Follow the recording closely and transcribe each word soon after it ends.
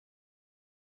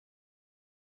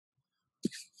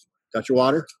Got your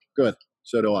water? Good.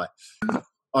 So do I.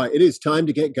 All right, it is time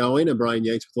to get going. I'm Brian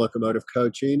Yates with Locomotive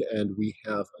Coaching, and we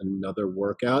have another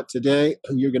workout today.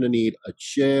 You're going to need a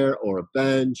chair or a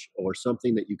bench or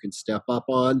something that you can step up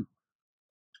on.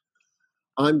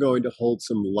 I'm going to hold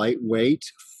some light weight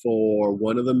for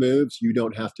one of the moves. You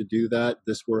don't have to do that.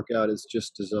 This workout is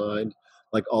just designed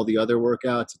like all the other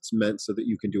workouts. It's meant so that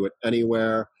you can do it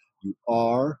anywhere you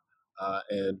are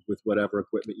and with whatever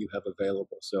equipment you have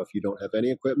available. So if you don't have any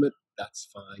equipment, that's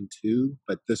fine too.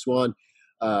 But this one,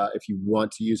 if you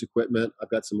want to use equipment,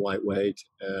 I've got some lightweight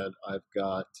and I've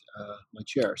got my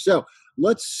chair. So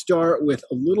let's start with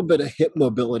a little bit of hip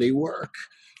mobility work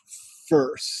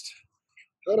first.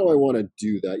 How do I want to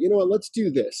do that? You know what? Let's do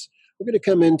this. We're going to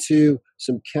come into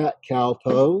some cat-cow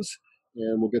pose,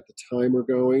 and we'll get the timer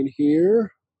going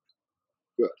here.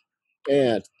 Good.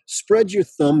 And spread your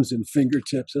thumbs and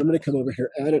fingertips. And I'm going to come over here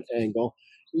at an angle.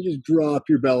 You just drop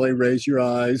your belly, raise your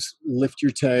eyes, lift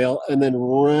your tail, and then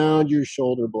round your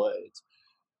shoulder blades.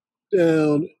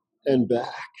 Down and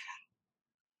back.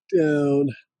 Down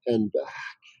and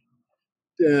back.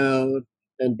 Down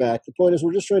and back. The point is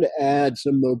we're just trying to add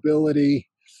some mobility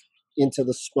into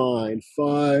the spine.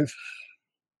 5,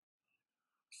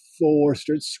 4,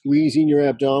 start squeezing your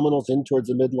abdominals in towards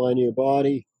the midline of your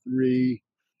body. 3,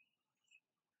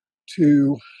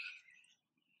 2,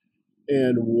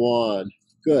 and 1.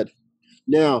 Good.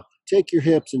 Now, take your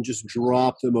hips and just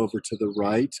drop them over to the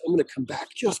right. I'm going to come back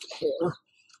just a hair.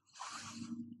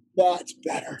 That's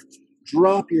better.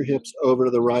 Drop your hips over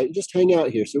to the right and just hang out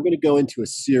here. So we're going to go into a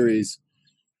series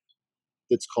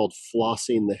that's called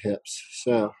flossing the hips.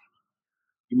 So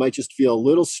you might just feel a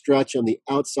little stretch on the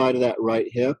outside of that right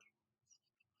hip.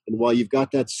 And while you've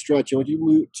got that stretch, I want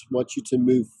you to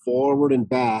move forward and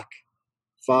back.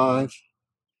 5,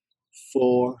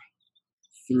 4,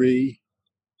 3,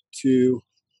 2,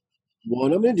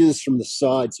 1. I'm going to do this from the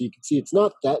side so you can see it's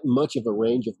not that much of a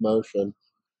range of motion.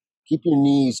 Keep your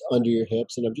knees under your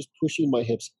hips, and I'm just pushing my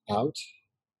hips out.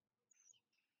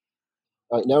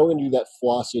 All right, now we're going to do that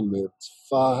flossing move. It's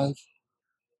 5.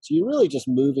 So you're really just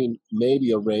moving maybe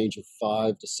a range of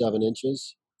 5 to 7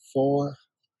 inches. 4,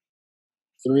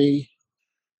 3,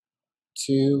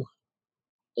 2,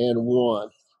 and 1.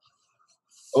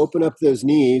 Open up those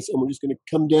knees, and we're just going to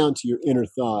come down to your inner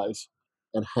thighs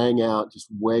and hang out. Just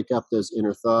wake up those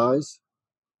inner thighs.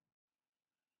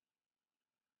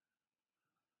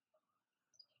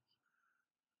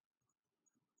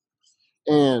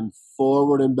 And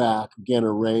forward and back. Again,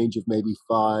 a range of maybe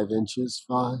 5 inches.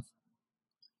 5,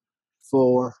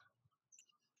 4,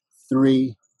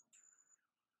 3,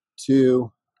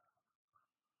 2,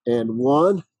 and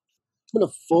 1. I'm going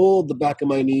to fold the back of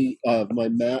my knee, my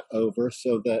mat over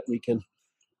so that we can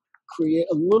create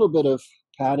a little bit of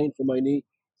padding for my knee.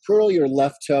 Curl your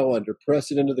left toe under,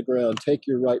 press it into the ground. Take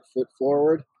your right foot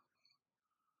forward.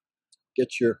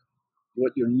 Get your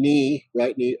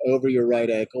right knee over your right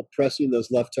ankle, pressing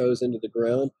those left toes into the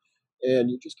ground. And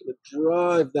you're just going to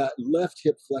drive that left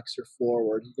hip flexor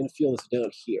forward. You're going to feel this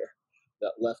down here,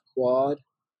 that left quad.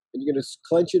 And you're going to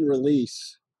clench and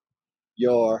release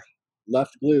your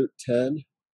left glute. 10,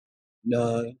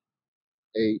 9,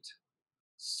 8,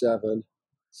 7,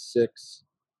 6,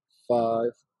 5,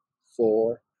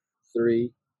 4,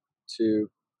 3, 2,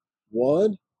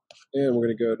 1. And we're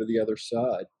going to go to the other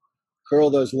side.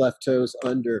 Curl those left toes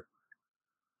under.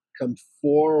 Come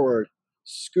forward.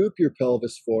 Scoop your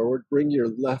pelvis forward. Bring your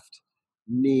left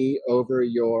knee over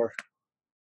your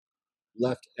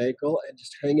left ankle and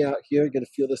just hang out here. You're going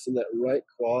to feel this in that right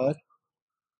quad.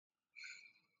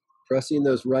 Pressing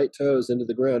those right toes into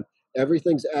the ground.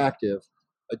 Everything's active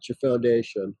at your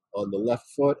foundation on the left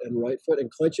foot and right foot. And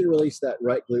clench and release that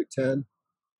right glute. 10,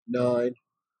 9,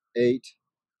 8,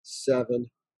 7,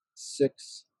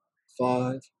 6,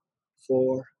 5,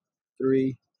 4,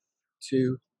 3,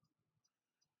 2,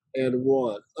 and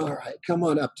 1. All right, come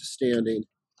on up to standing.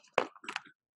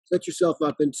 Set yourself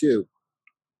up into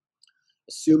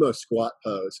a sumo squat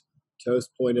pose. Toes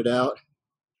pointed out.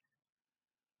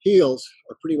 Heels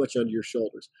are pretty much under your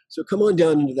shoulders. So come on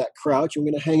down into that crouch. We're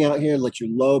going to hang out here and let your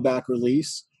low back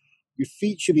release. Your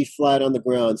feet should be flat on the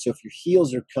ground. So if your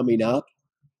heels are coming up,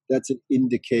 that's an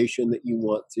indication that you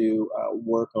want to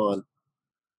work on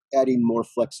adding more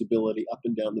flexibility up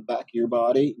and down the back of your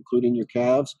body, including your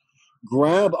calves.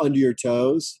 Grab under your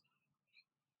toes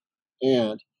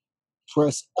and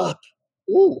press up.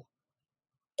 Ooh,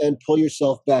 and pull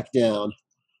yourself back down.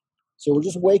 So we're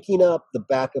just waking up the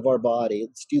back of our body.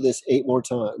 Let's do this 8 more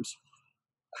times.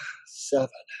 7,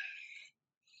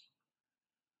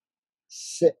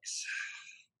 6,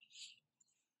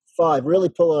 5. Really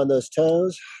pull on those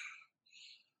toes.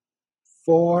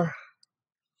 4,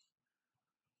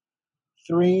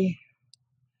 3,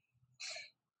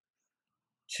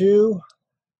 2,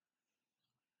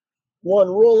 1.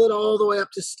 Roll it all the way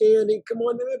up to standing. Come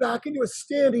on, back into a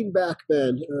standing back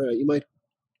bend. All right, you might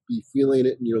be feeling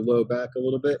it in your low back a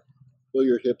little bit. Pull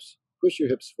your hips, push your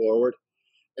hips forward,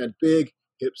 and big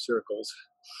hip circles.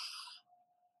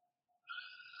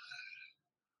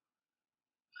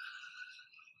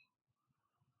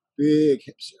 Big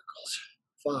hip circles.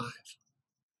 5,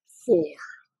 4,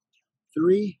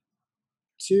 3,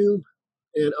 2,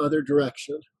 and other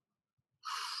direction.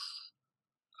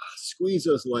 Squeeze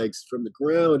those legs from the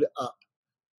ground up.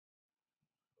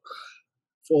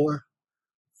 4,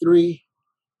 3,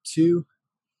 2,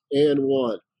 and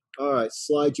 1. All right,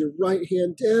 slide your right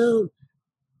hand down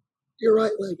your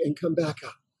right leg and come back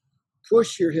up.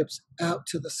 Push your hips out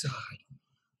to the side.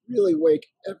 Really wake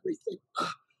everything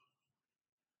up.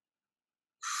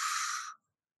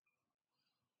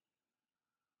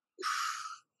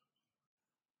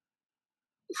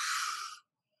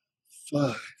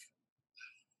 5,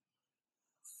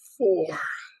 4,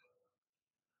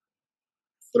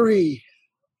 3,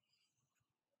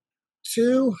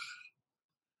 2,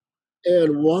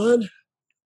 and 1. All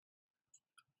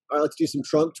right, let's do some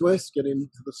trunk twists. Get into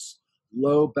the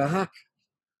low back.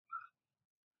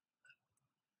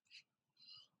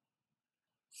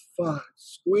 5.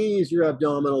 Squeeze your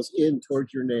abdominals in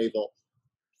towards your navel.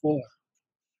 4,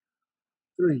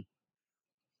 3,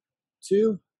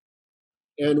 2,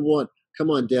 and 1. Come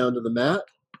on down to the mat.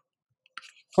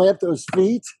 Plant those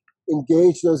feet.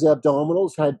 Engage those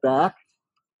abdominals. Head back.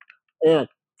 And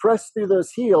press through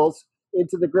those heels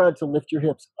into the ground to lift your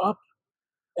hips up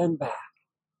and back.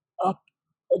 Up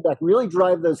and back. Really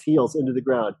drive those heels into the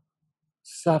ground.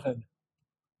 7,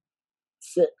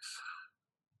 6,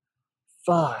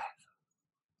 5,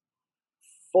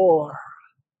 4,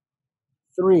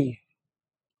 3,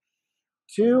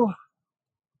 2,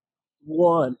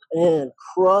 1. And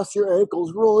cross your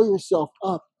ankles. Roll yourself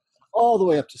up all the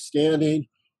way up to standing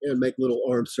and make little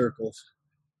arm circles.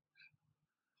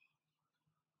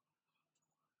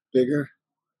 Bigger,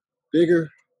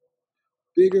 bigger,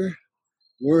 bigger.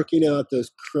 Working out those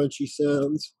crunchy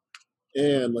sounds.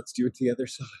 And let's do it to the other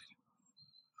side.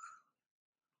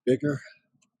 Bigger,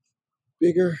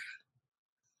 bigger,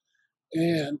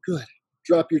 and good.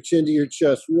 Drop your chin to your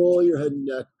chest. Roll your head and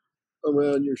neck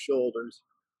around your shoulders.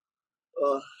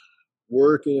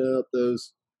 Working out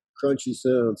those crunchy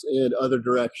sounds. And other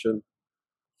direction.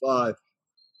 5,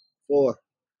 4,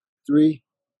 3,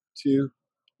 2,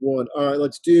 1. All right,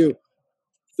 let's do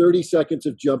 30 seconds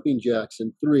of jumping jacks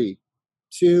in 3,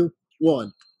 2,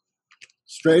 1.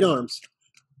 Straight arms.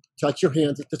 Touch your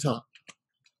hands at the top.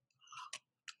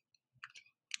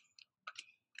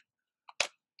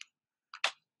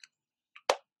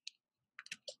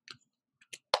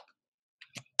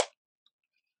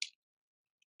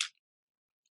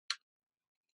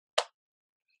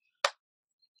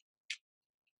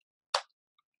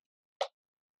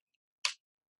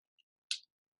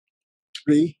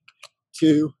 3,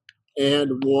 2,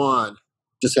 and 1.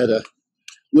 Just had a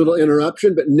little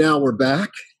interruption, but now we're back.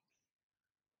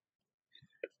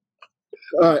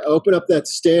 All right, open up that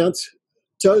stance.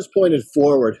 Toes pointed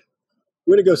forward.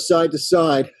 We're going to go side to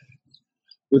side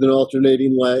with an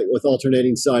alternating leg, with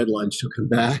alternating side lunge. So come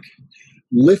back,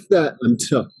 lift that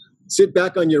until sit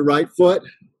back on your right foot,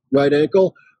 right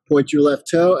ankle, point your left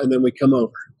toe, and then we come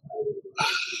over.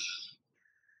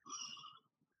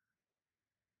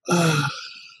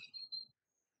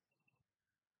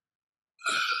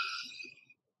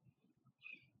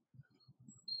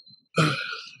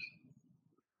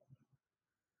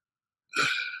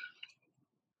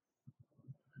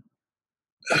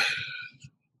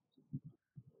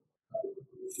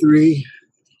 3,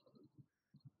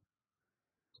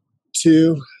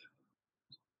 2,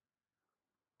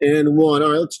 and 1.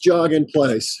 All right, let's jog in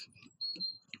place.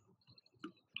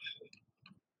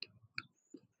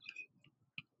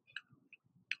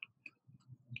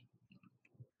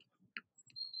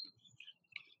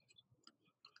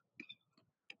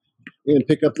 And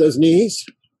pick up those knees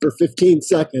for 15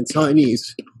 seconds, high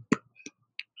knees.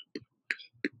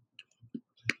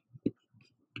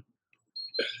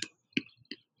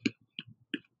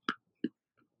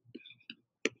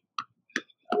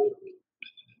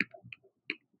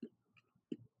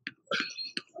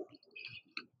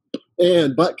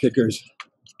 And butt kickers.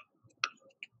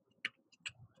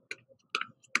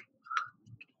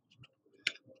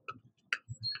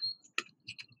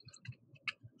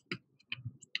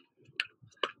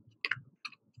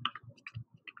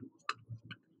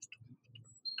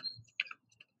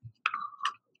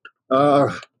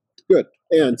 Good.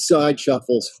 And side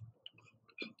shuffles.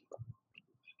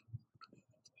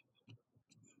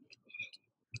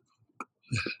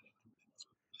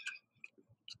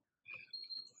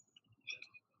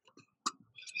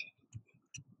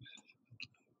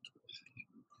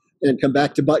 And come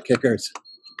back to butt kickers.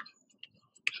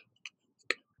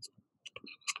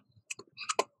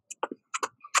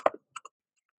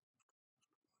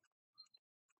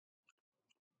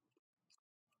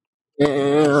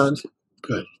 And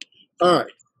good. All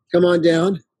right, come on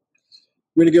down.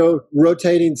 We're going to go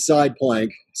rotating side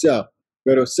plank. So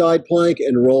go to a side plank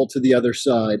and roll to the other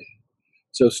side.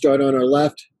 So start on our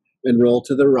left and roll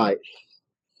to the right.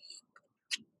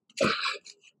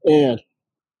 And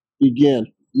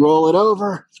begin. Roll it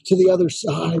over to the other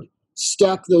side.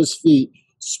 Stack those feet.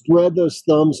 Spread those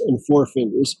thumbs and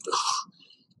forefingers.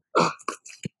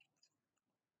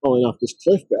 Falling off this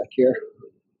cliff back here.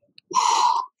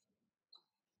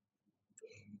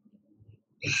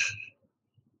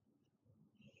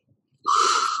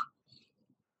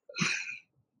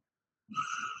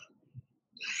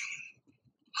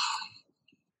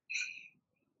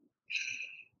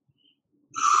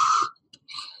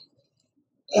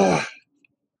 Ah.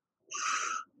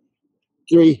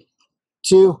 3,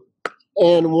 2,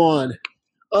 and 1.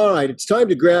 All right, it's time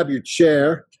to grab your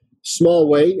chair. Small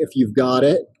weight if you've got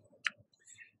it,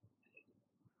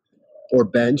 or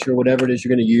bench, or whatever it is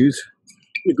you're going to use.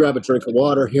 You grab a drink of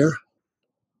water here.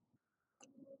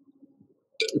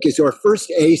 Okay, so our first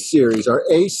A series, what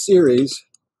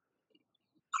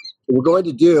we're going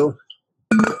to do,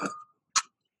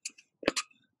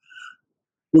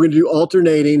 we're going to do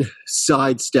alternating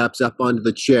side steps up onto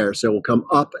the chair. So we'll come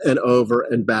up and over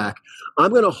and back.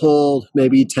 I'm going to hold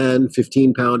maybe 10,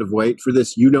 15 pound of weight for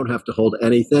this. You don't have to hold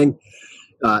anything.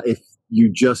 If you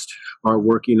just are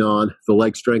working on the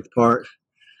leg strength part,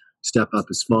 step up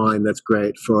is fine. That's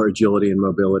great for agility and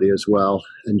mobility as well,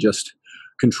 and just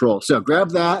control. So grab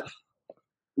that.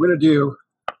 We're going to do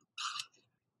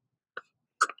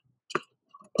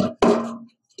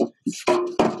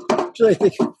actually, I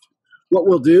think what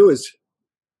we'll do is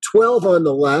 12 on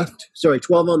the left,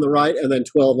 12 on the right, and then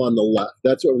 12 on the left.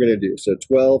 That's what we're going to do. So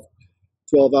 12,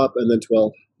 12 up, and then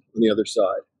 12 on the other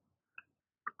side.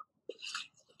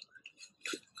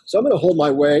 So I'm going to hold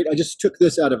my weight. I just took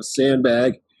this out of a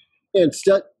sandbag and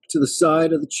step to the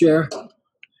side of the chair.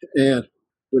 And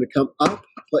we're going to come up,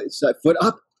 place that foot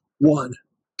up, 1,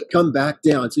 come back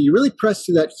down. So you really press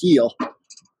to that heel,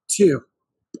 2.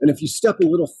 And if you step a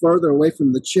little further away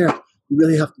from the chair, you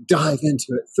really have to dive into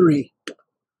it, 3,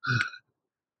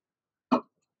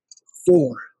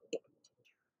 4.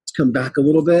 Let's come back a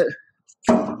little bit,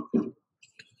 5,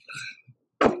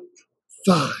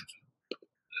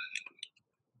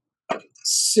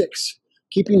 6.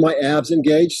 Keeping my abs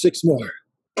engaged, 6 more,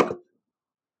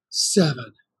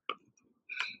 7,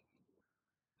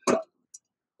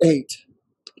 8.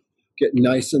 Get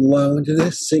nice and low into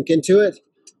this, sink into it,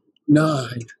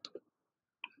 9,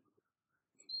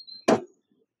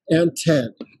 and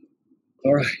 10.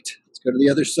 All right, let's go to the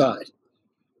other side.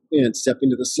 And step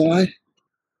into the side.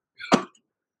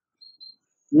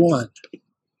 1,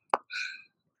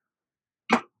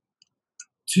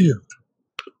 2,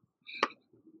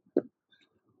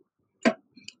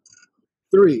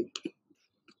 3,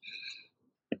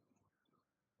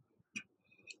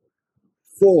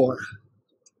 4,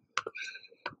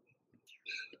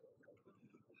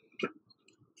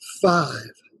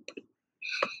 5,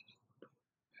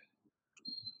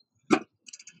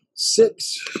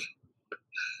 6,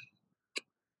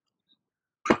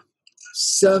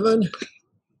 7,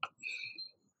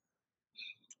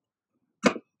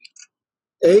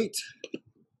 8,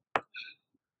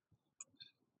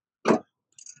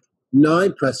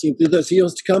 9, pressing through those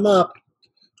heels to come up,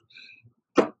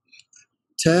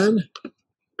 10,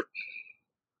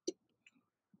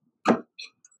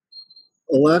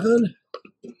 11,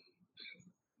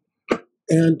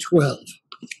 and 12.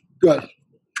 Good.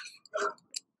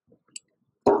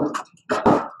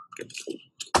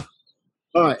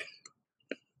 All right.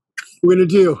 We're gonna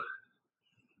do,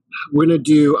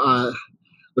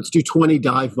 let's do 20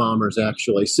 dive bombers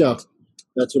actually. So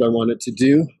that's what I wanted to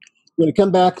do. I'm gonna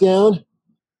come back down,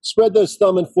 spread those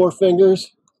thumb and forefingers,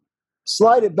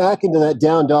 slide it back into that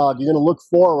down dog. You're gonna look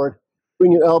forward,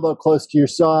 bring your elbow close to your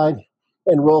side,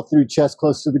 and roll through chest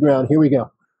close to the ground. Here we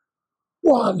go.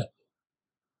 1,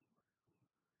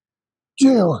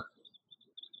 2,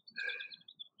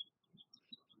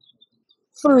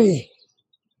 3,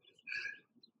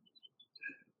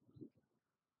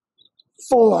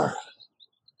 4,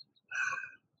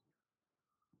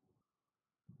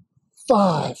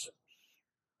 5,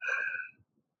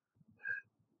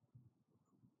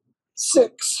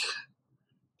 6,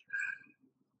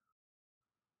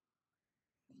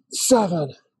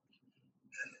 7,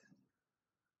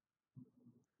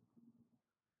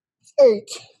 8,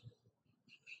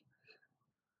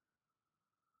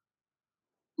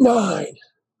 9.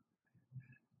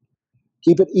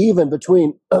 Keep it even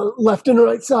between left and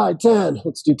right side. 10.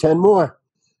 Let's do 10 more.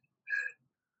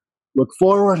 Look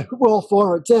forward, roll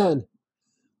forward. 10,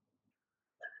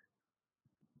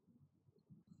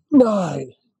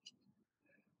 9,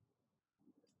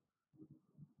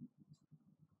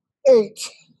 8,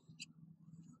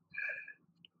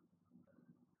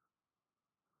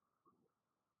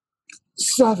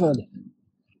 7,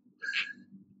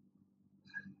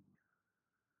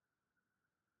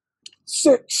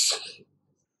 6,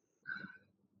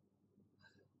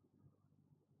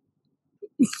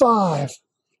 5,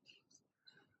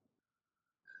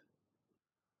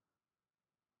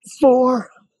 4,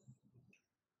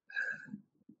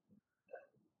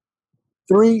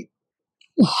 3,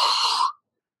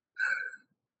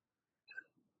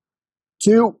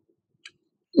 2,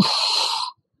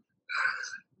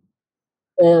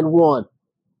 and 1.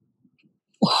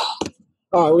 All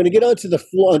right, we're going to get onto the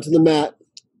floor, onto the mat,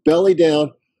 belly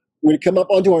down. We're going to come up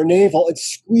onto our navel and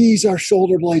squeeze our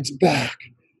shoulder blades back.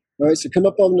 All right, so come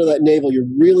up onto that navel. You're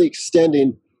really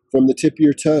extending from the tip of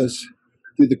your toes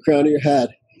through the crown of your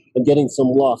head and getting some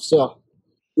loft. So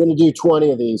we're going to do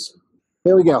 20 of these.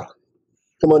 Here we go.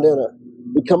 Come on down there.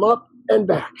 We come up and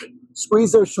back.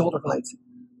 Squeeze those shoulder blades.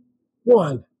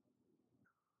 1,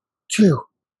 2,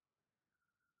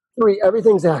 3.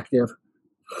 Everything's active.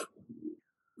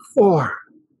 4,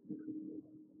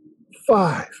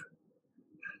 5,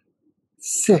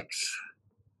 6,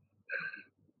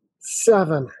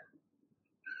 7,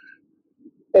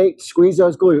 8. Squeeze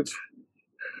those glutes.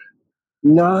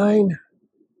 9,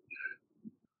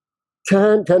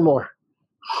 10. 10 more.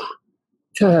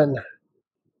 10.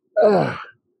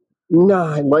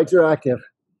 9. Legs are active.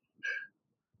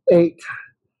 8,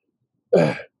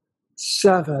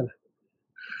 7,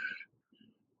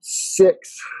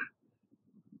 6,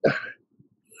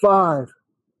 5,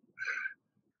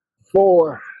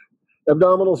 4.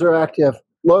 Abdominals are active.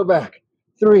 Low back.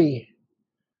 3,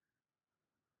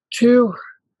 2,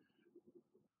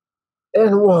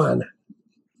 and 1.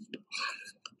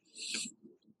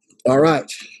 All right.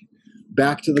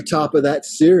 Back to the top of that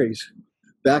series.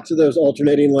 Back to those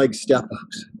alternating leg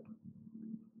step-ups.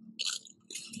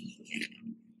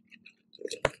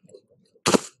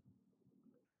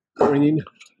 Bringing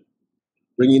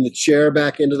the chair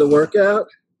back into the workout.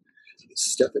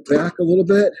 Step it back a little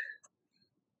bit.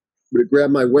 I'm going to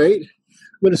grab my weight.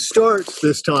 I'm going to start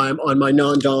this time on my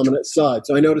non-dominant side.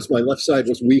 So I noticed my left side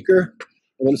was weaker. I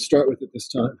want to start with it this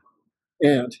time.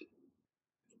 And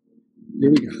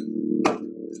here we go.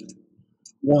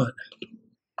 1,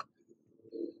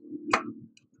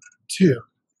 2.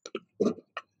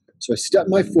 So I step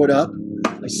my foot up.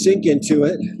 I sink into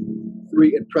it.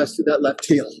 3, and press to that left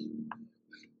heel.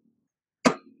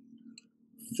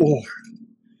 4.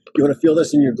 You want to feel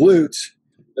this in your glutes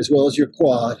as well as your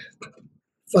quad.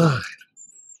 5,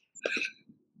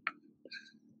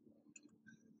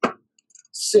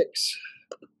 6,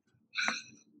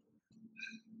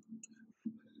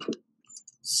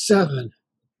 7,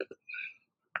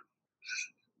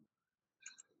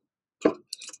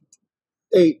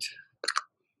 8,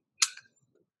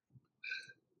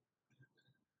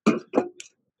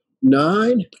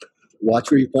 9.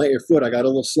 Watch where you plant your foot. I got a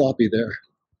little sloppy there.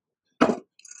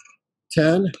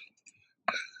 10,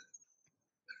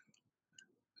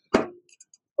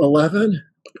 11,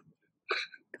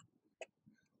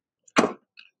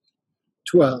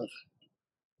 12.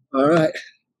 All right.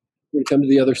 We're going to come to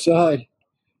the other side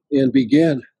and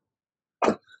begin.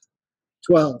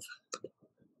 12,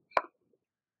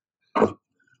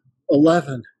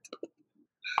 11,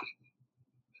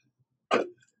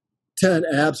 10.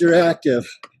 Abs are active.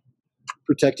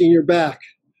 Protecting your back.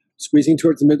 Squeezing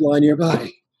towards the midline of your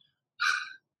body.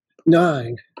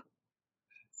 9,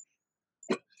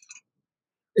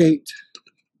 8,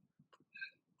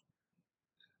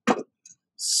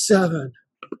 7,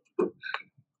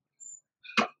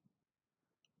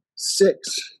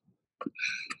 6,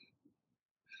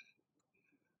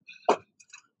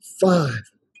 5,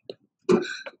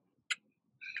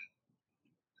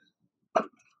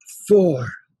 4,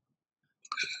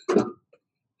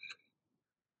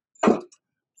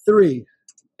 3,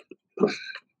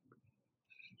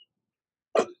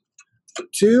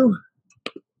 2,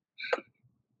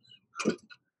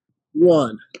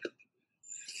 1.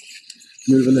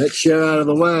 Moving that chair out of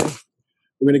the way.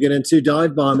 We're going to get into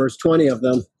dive bombers, 20 of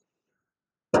them.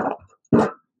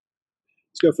 Let's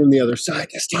go from the other side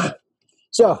this time.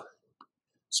 So,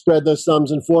 spread those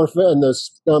thumbs and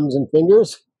those thumbs and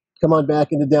fingers. Come on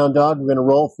back into down dog. We're going to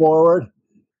roll forward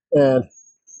and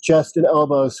Chest and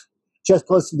elbows, chest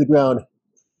close to the ground,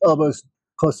 elbows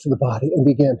close to the body, and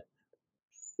begin.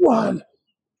 1,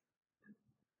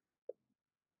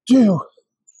 2,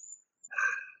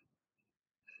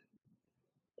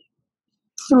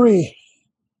 3,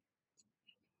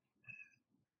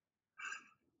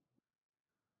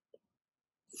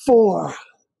 4,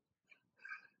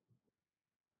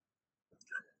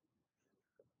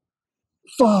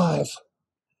 5,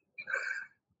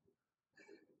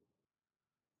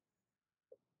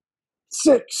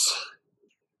 6,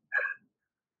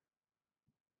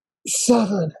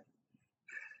 7,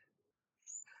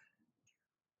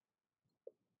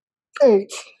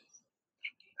 8,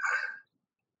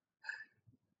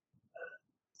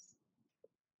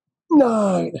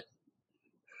 9,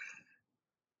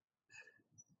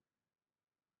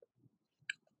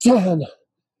 10,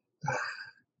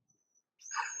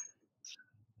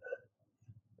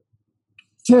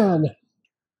 10,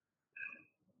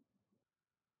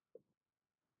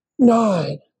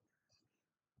 9,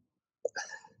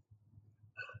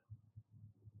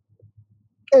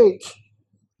 8,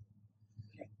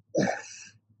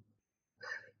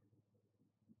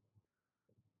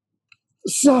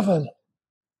 7,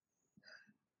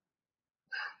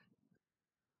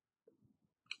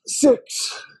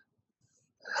 6,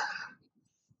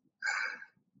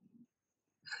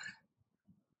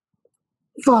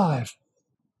 5,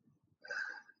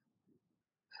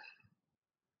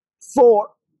 4,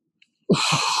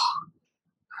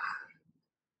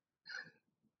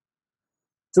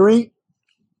 3,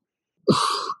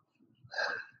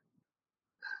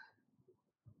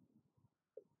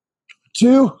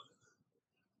 2,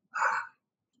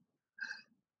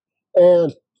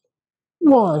 and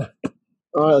 1.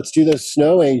 All right, let's do those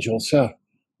snow angels. So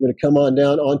we're going to come on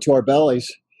down onto our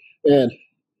bellies and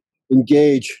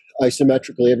engage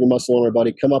isometrically every muscle in our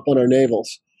body. Come up on our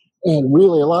navels. And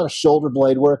really a lot of shoulder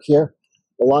blade work here.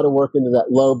 A lot of work into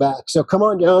that low back. So come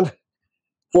on down,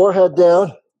 forehead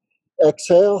down.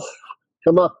 Exhale.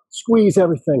 Come up, squeeze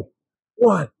everything.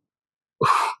 1,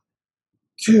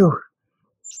 2,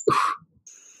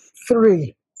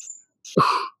 3,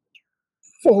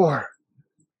 4,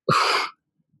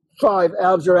 5.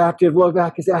 Abs are active, low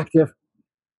back is active,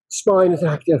 spine is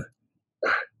active.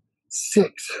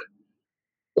 6,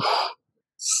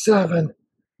 7,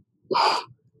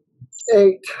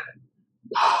 8,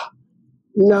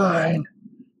 9,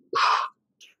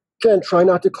 10. Try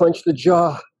not to clench the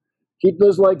jaw. Keep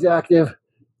those legs active.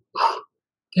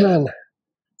 10,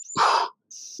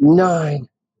 9,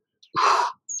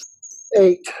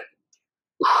 8,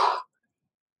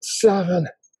 7,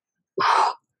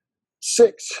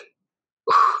 6,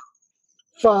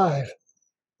 5,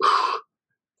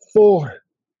 4,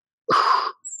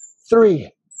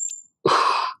 3,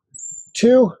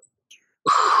 2,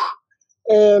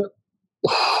 and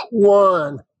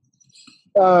 1.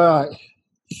 All right.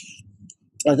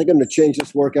 I think I'm going to change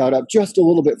this workout up just a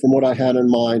little bit from what I had in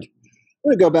mind.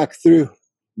 I'm going to go back through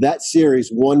that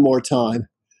series one more time.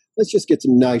 Let's just get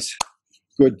some nice,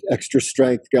 good extra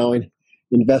strength going.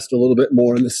 Invest a little bit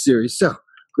more in this series. So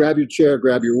grab your chair,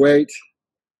 grab your weight.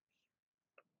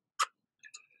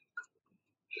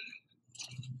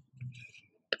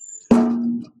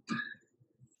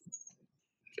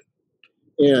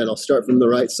 And I'll start from the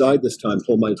right side this time.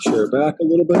 Pull my chair back a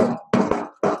little bit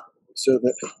so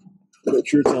that make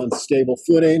sure it's on stable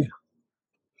footing.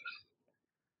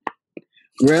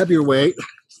 Grab your weight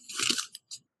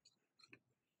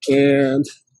and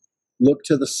look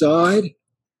to the side.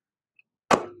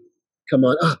 Come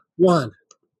on up. 1,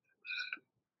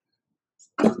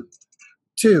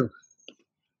 2,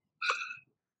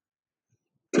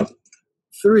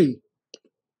 3,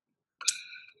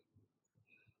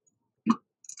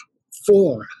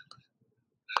 4,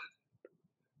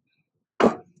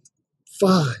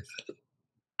 5,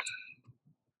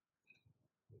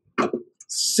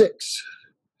 6,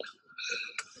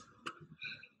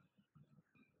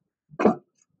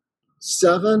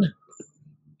 7,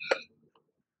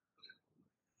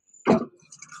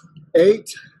 8,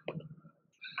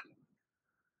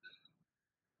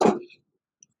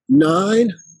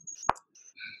 9,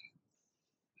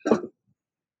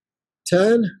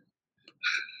 10,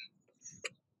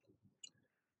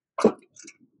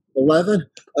 11.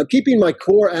 I'm keeping my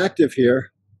core active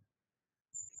here.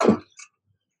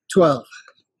 12.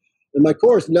 And my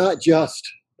core is not just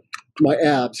my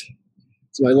abs.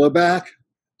 It's my low back,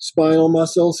 spinal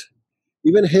muscles,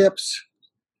 even hips.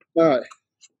 All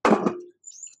right.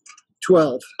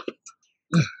 12.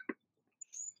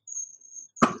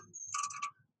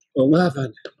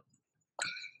 11.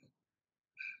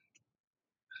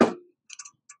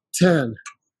 10.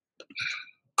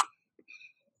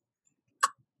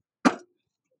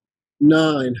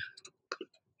 9,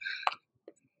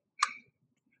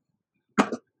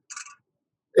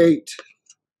 8,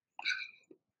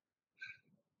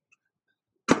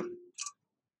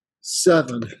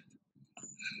 7,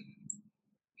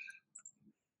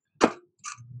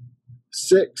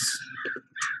 6,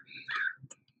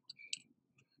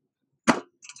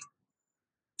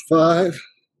 5,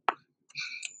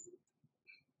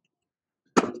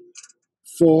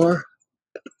 4,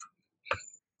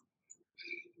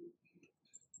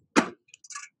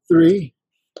 3,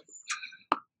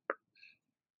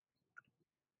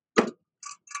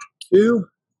 2,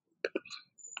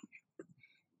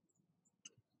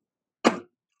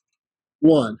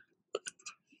 1.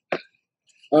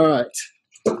 All right.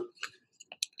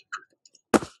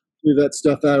 Move that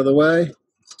stuff out of the way.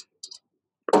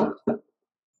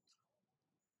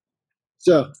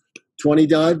 So, 20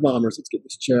 dive bombers. Let's get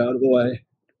this chair out of the way.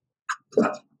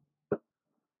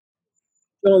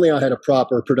 If only I had a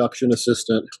proper production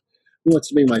assistant. Who wants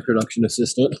to be my production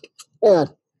assistant? And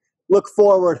look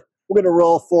forward. We're going to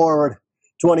roll forward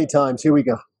 20 times. Here we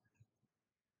go.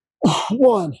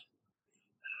 1,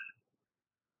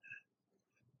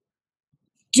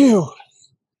 2,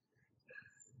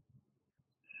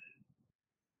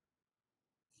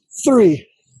 3,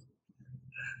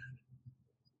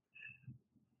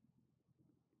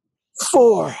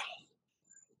 4,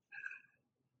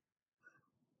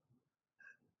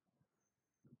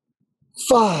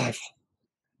 5,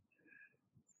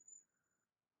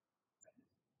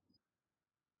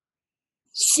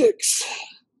 6,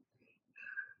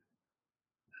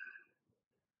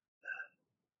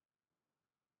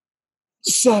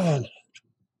 7,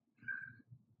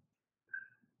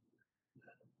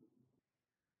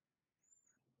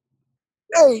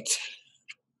 8,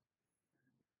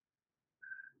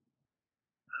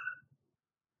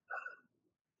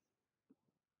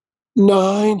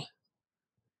 9,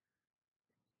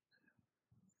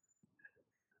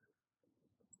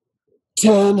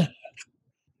 10,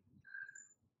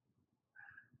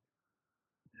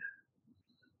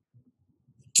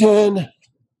 10,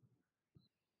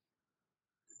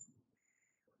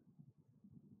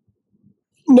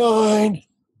 9,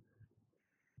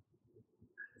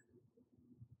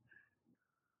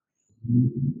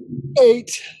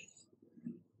 8,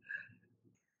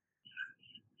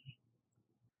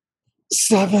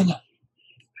 7,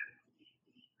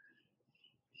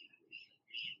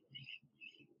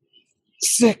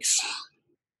 6,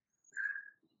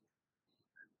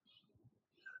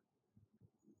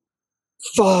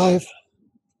 5,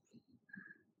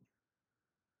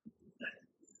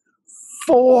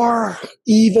 4,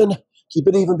 even. Keep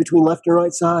it even between left and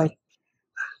right side.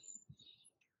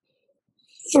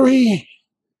 3,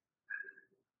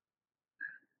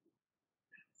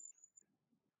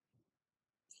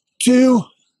 2,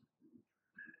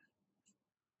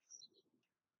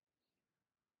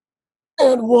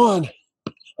 and 1.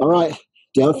 All right,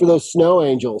 down for those snow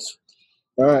angels.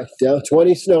 All right, down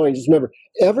 20 snow angels. Remember,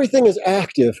 everything is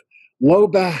active. Low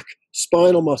back,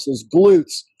 spinal muscles,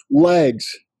 glutes, legs.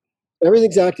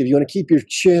 Everything's active. You want to keep your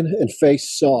chin and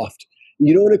face soft.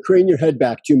 You don't want to crane your head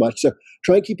back too much. So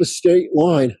try and keep a straight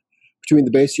line between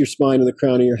the base of your spine and the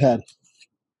crown of your head.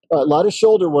 All right, a lot of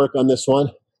shoulder work on this one.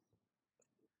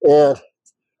 And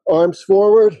arms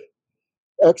forward.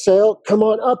 Exhale. Come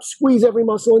on up. Squeeze every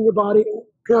muscle in your body.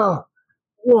 Go.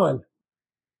 1,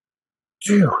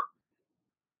 2,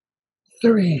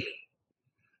 3,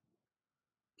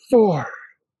 4.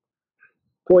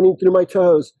 Pointing through my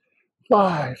toes.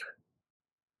 5,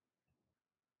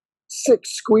 6.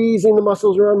 Squeezing the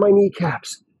muscles around my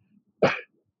kneecaps.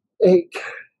 8,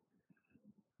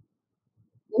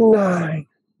 9,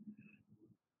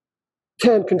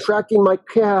 10. Contracting my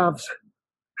calves.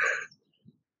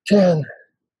 10,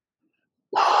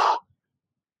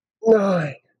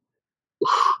 9,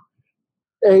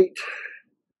 8,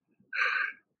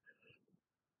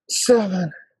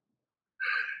 7,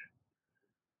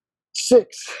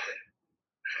 6,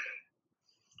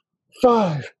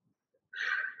 5,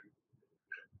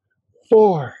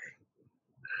 4,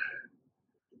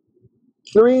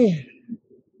 3,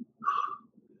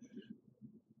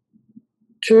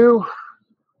 2,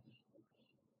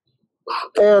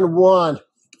 and 1.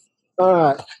 All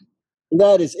right,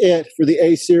 that is it for the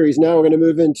A series. Now we're going to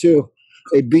move into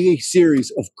a B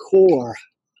series of core.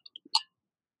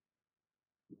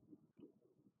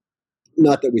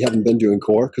 Not that we haven't been doing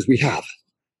core, because we have.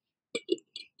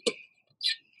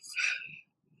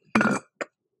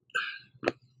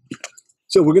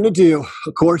 So we're going to do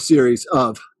a core series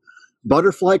of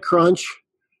butterfly crunch,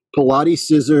 Pilates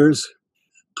scissors,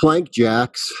 plank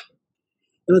jacks,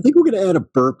 And I think we're going to add a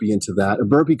burpee into that. A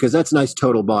burpee, because that's nice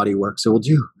total body work. So we'll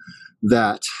do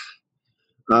that.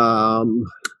 All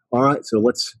right, so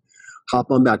let's hop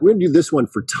on back. We're going to do this one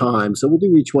for time. So we'll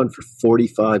do each one for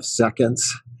 45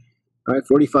 seconds. All right,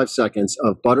 45 seconds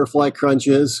of butterfly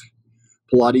crunches,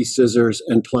 Pilates scissors,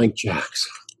 and plank jacks,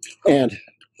 and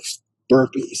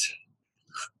burpees.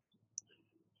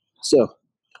 So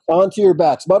onto your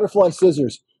backs, butterfly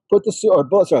scissors. Put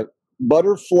the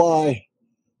butterfly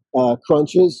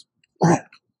crunches.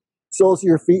 Soles of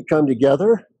your feet come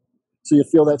together, so you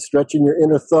feel that stretch in your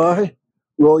inner thigh.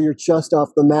 Roll your chest off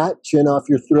the mat, chin off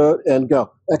your throat, and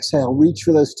go. Exhale, reach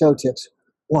for those toe tips.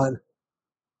 1,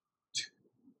 2.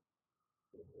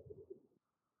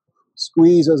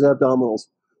 Squeeze those abdominals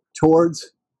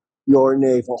towards your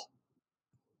navel.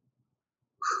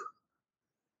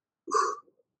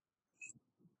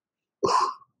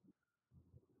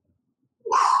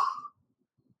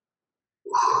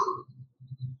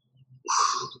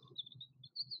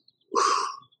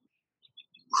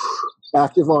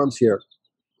 Active arms here.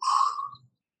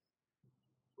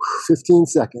 15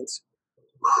 seconds.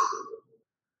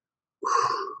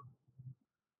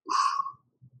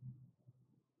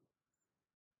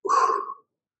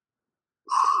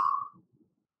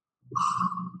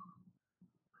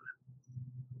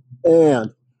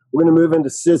 And we're going to move into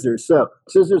scissors. So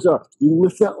scissors are, you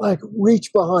lift that leg,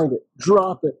 reach behind it,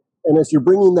 drop it. And as you're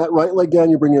bringing that right leg down,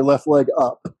 you bring your left leg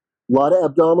up. A lot of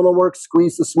abdominal work.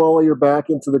 Squeeze the small of your back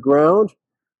into the ground.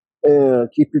 And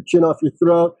keep your chin off your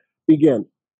throat. Begin.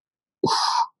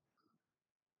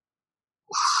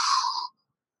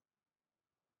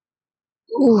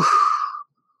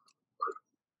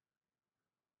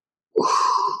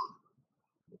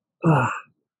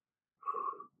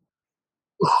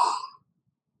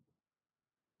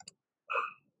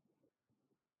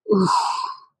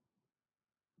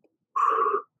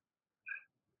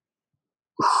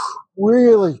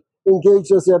 Really engage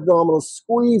those abdominals.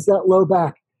 Squeeze that low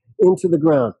back into the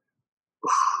ground.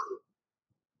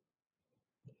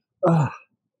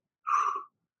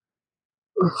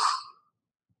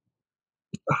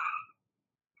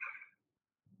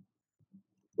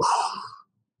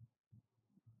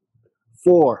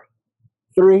 4,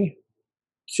 3,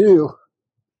 2,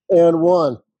 and 1.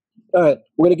 All right,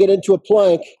 we're going to get into a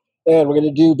plank, and we're going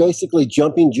to do basically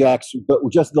jumping jacks, but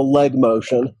with just the leg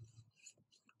motion.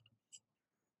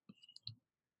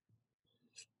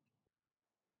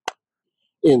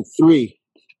 In 3,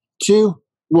 2,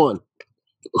 1.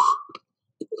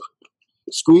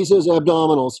 Squeeze those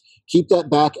abdominals. Keep that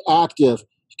back active.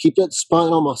 Keep that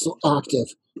spinal muscle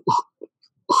active.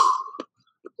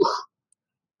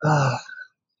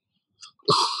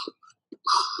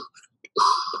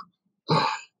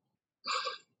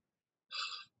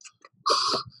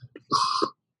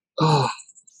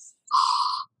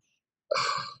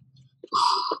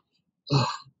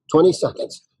 20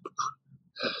 seconds.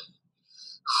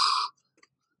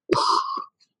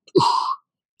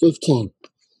 15.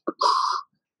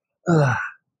 I'm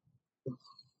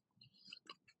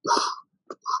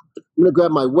going to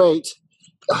grab my weight,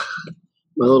 my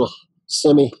little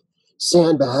semi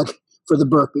sandbag for the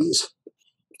burpees.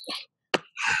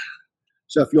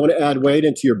 So if you want to add weight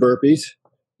into your burpees,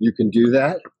 you can do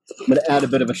that. I'm going to add a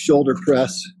bit of a shoulder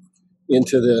press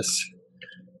into this.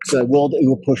 So I will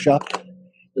do a push up,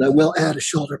 and I will add a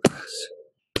shoulder press.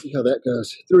 See how that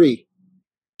goes. 3,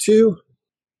 2,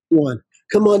 1.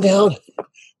 Come on down.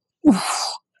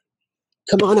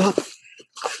 Come on up.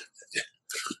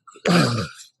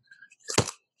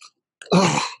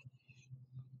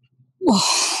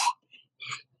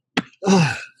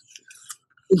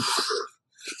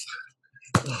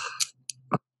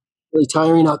 Really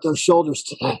tiring out those shoulders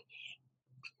today.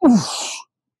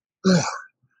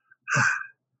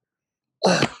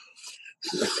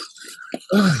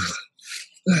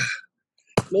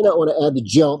 May not want to add the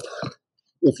jump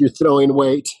if you're throwing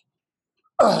weight.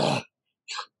 You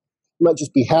might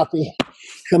just be happy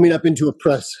coming up into a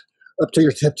press up to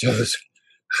your tiptoes.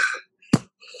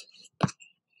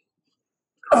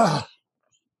 All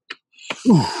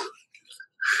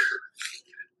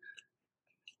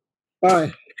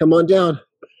right, come on down.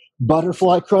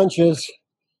 Butterfly crunches.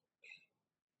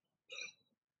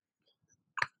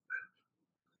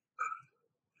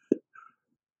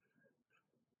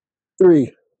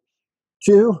 3,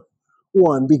 2,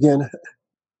 1. Begin.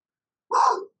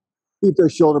 Keep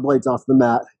those shoulder blades off the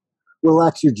mat.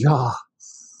 Relax your jaw.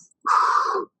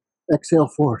 Exhale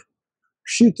forward.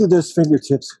 Shoot through those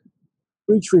fingertips.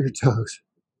 Reach for your toes.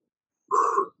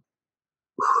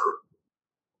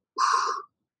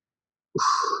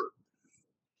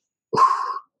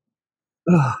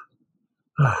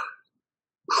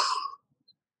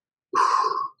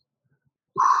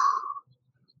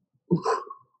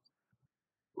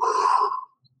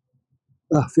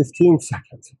 15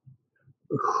 seconds.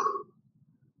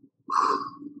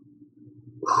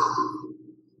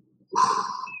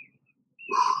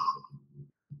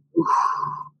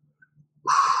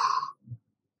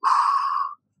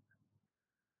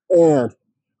 And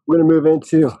we're going to move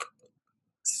into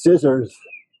scissors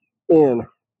in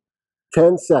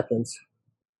 10 seconds.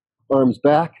 Arms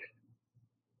back.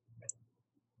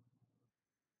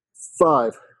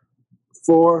 5,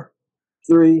 4,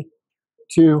 3,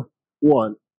 2,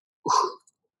 1.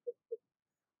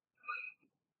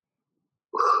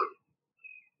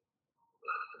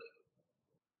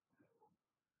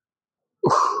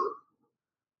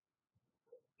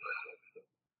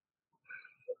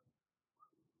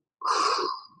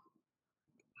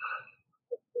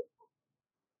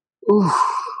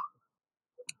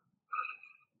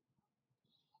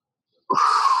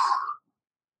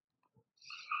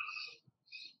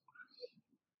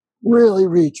 Really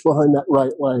reach behind that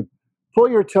right leg. Pull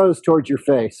your toes towards your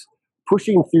face,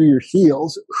 pushing through your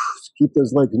heels. Keep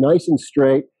those legs nice and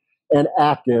straight and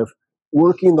active,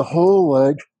 working the whole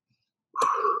leg.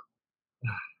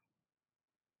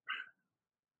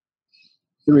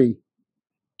 3,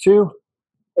 2,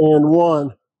 and 1.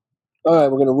 All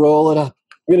right, we're going to roll it up.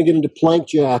 We're going to get into plank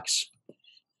jacks.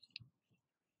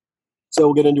 So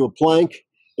we'll get into a plank,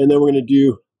 and then we're going to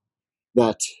do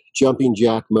that jumping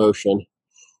jack motion.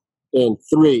 In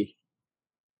 3,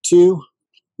 2,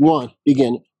 1,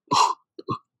 begin.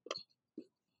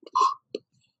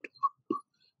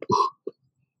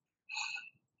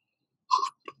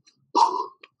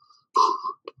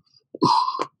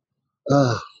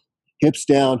 Hips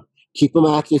down. Keep them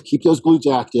active. Keep those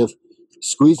glutes active.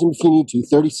 Squeeze them if you need to.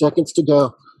 30 seconds to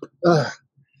go.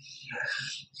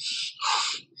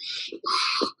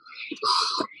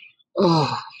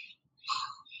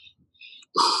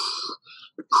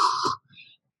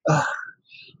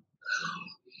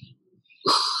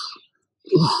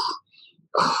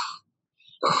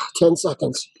 10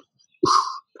 seconds.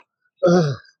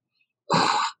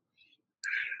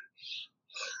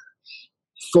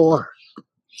 4,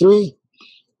 3,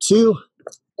 2,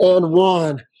 and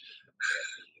 1.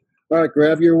 All right,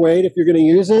 grab your weight if you're going to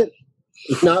use it.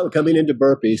 If not, we're coming into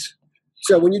burpees.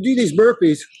 So when you do these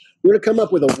burpees, we're going to come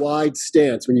up with a wide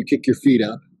stance when you kick your feet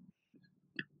up.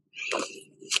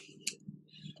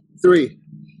 3,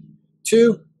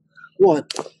 2, 1.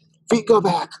 Feet go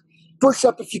back. Push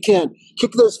up if you can.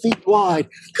 Kick those feet wide.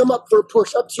 Come up for a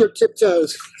push, up to your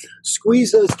tiptoes.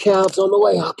 Squeeze those calves on the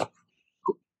way up.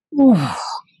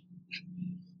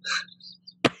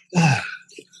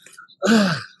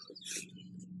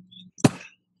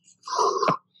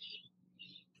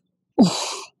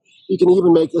 You can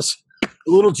even make this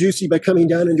a little juicy by coming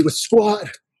down into a squat,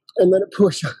 and then a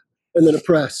push, and then a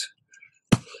press.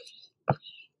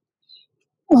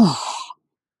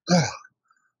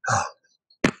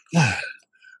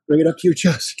 Bring it up to your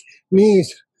chest.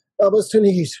 Knees, elbows to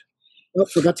knees. Oh,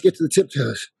 forgot to get to the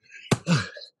tiptoes.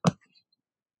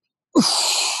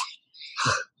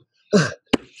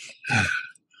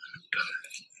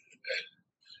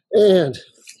 And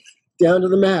down to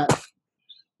the mat.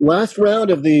 Last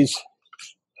round of these.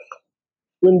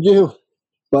 We're going to do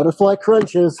butterfly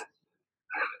crunches.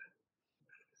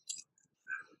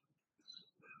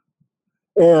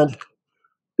 And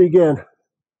begin.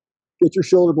 Get your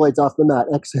shoulder blades off the mat.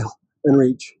 Exhale and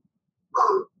reach.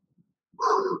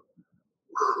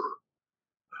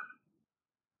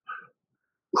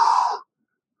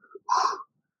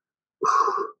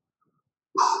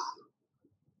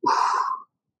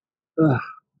 Uh,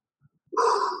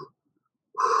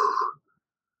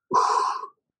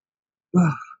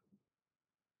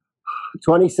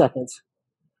 20 seconds.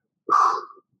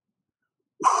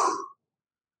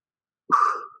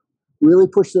 Really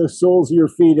push those soles of your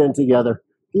feet in together.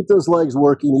 Keep those legs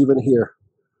working even here.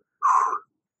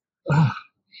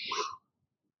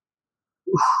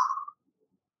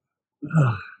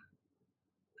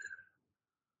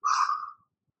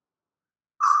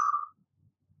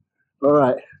 All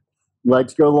right,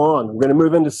 legs go long. We're going to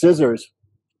move into scissors.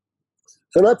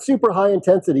 So not super high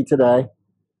intensity today. I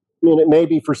mean, it may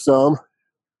be for some.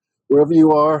 Wherever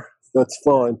you are, that's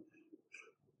fine.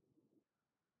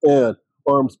 And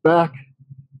arms back.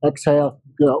 Exhale,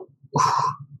 go.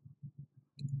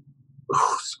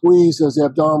 Squeeze those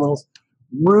abdominals.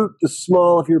 Root the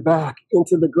small of your back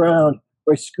into the ground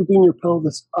by scooping your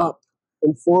pelvis up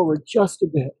and forward just a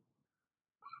bit.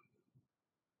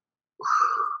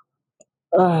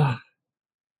 Ah.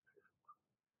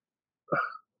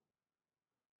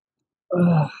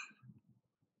 Ah.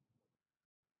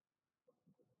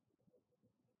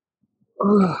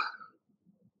 Ah.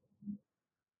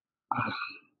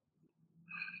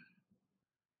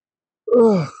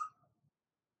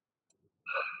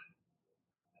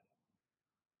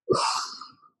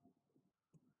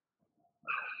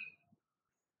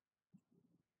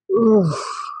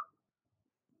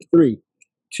 Three,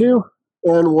 two,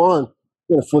 and one. I'm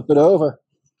going to flip it over.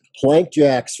 Plank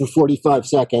jacks for 45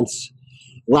 seconds.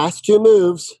 Last two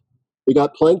moves, we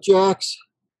got plank jacks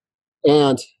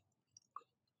and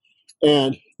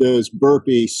those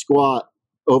burpee squat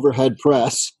overhead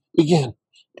press. Begin.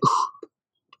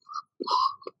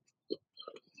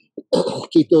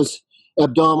 Keep those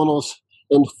abdominals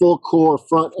and full core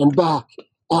front and back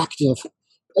active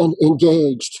and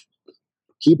engaged.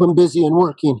 Keep them busy and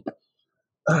working.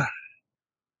 Uh,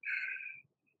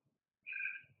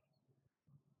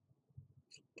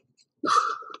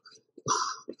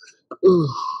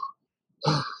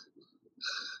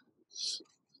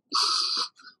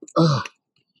 uh,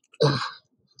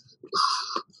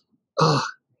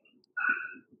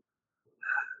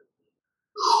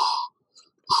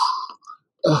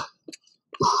 uh,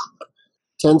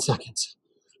 10 seconds.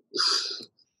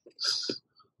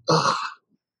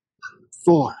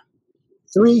 4,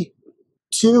 3,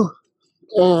 2,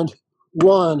 and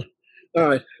 1. All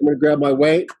right, I'm going to grab my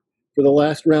weight for the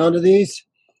last round of these.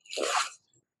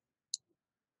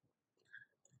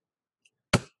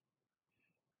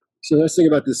 So the nice thing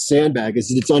about this sandbag is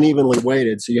it's unevenly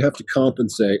weighted, so you have to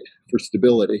compensate for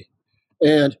stability.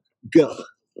 And go.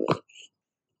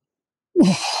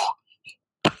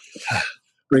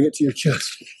 Bring it to your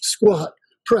chest. Squat,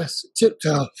 press,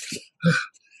 tiptoe.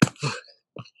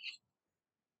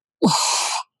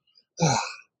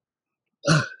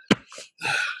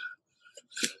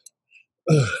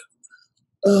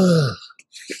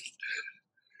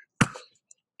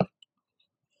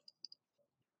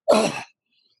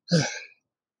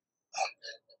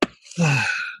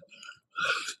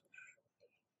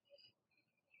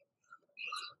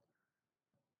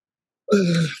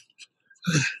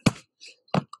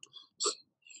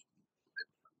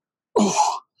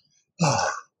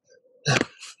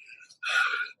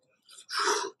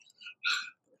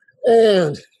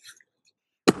 And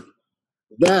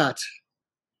that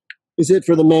is it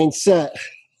for the main set.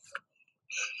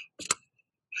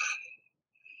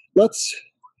 Let's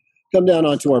come down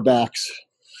onto our backs.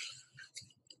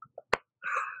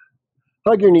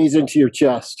 Hug your knees into your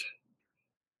chest.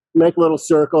 Make little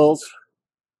circles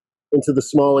into the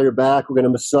small of your back. We're going to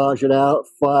massage it out.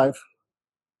 5,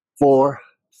 4,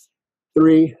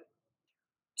 3,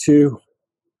 2,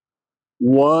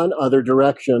 1. Other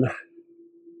direction.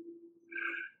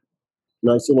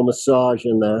 Nice little massage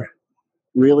in there.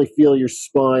 Really feel your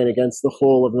spine against the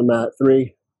whole of the mat.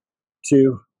 3,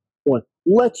 2, 1.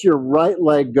 Let your right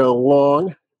leg go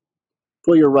long.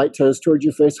 Pull your right toes towards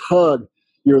your face. Hug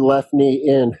your left knee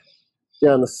in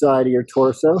down the side of your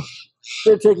torso.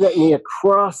 Then take that knee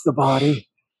across the body.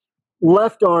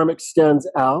 Left arm extends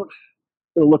out.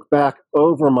 I'll look back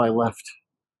over my left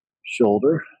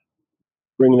shoulder.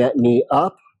 Bring that knee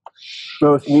up.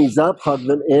 Both knees up. Hug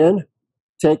them in.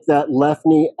 Take that left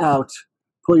knee out.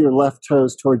 Pull your left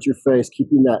toes towards your face,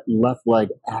 keeping that left leg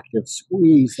active.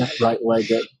 Squeeze that right leg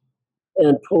in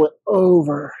and pull it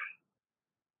over.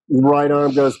 Right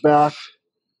arm goes back.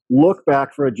 Look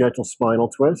back for a gentle spinal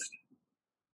twist.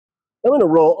 I'm going to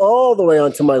roll all the way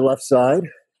onto my left side.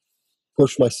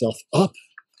 Push myself up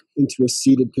into a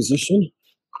seated position.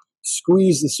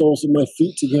 Squeeze the soles of my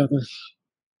feet together.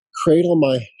 Cradle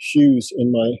my shoes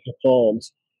in my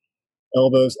palms.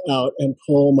 Elbows out and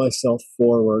pull myself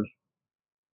forward.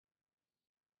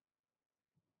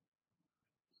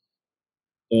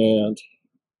 And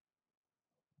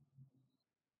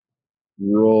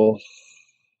roll.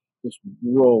 Just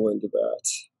roll into that.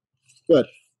 Good.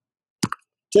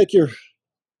 Take your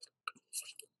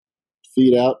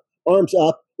feet out, arms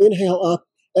up, inhale up,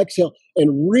 exhale,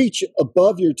 and reach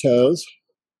above your toes.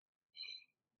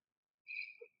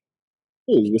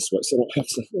 Maybe this way so I don't have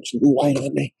so much light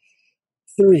on me.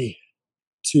 3,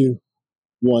 2,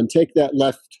 1. Take that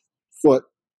left foot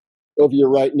over your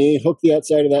right knee, hook the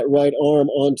outside of that right arm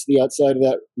onto the outside of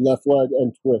that left leg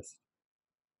and twist.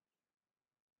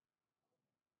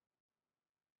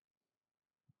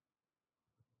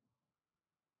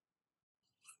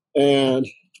 And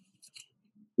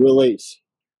release.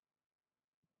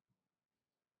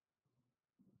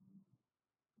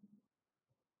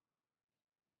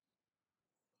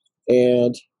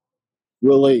 And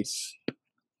release.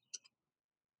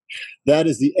 That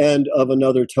is the end of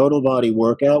another total body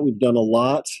workout. We've done a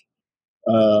lot.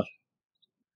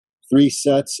 3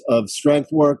 sets of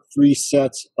strength work, 3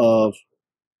 sets of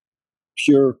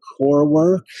pure core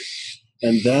work,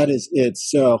 and that is it.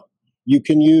 So You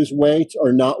can use weights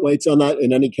or not weights on that.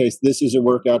 In any case, this is a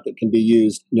workout that can be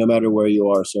used no matter where you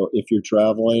are. So if you're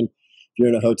traveling, if you're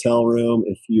in a hotel room,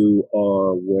 if you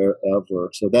are wherever.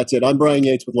 So that's it. I'm Brian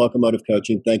Yates with Locomotive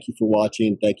Coaching. Thank you for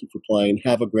watching. Thank you for playing.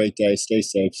 Have a great day. Stay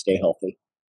safe. Stay healthy.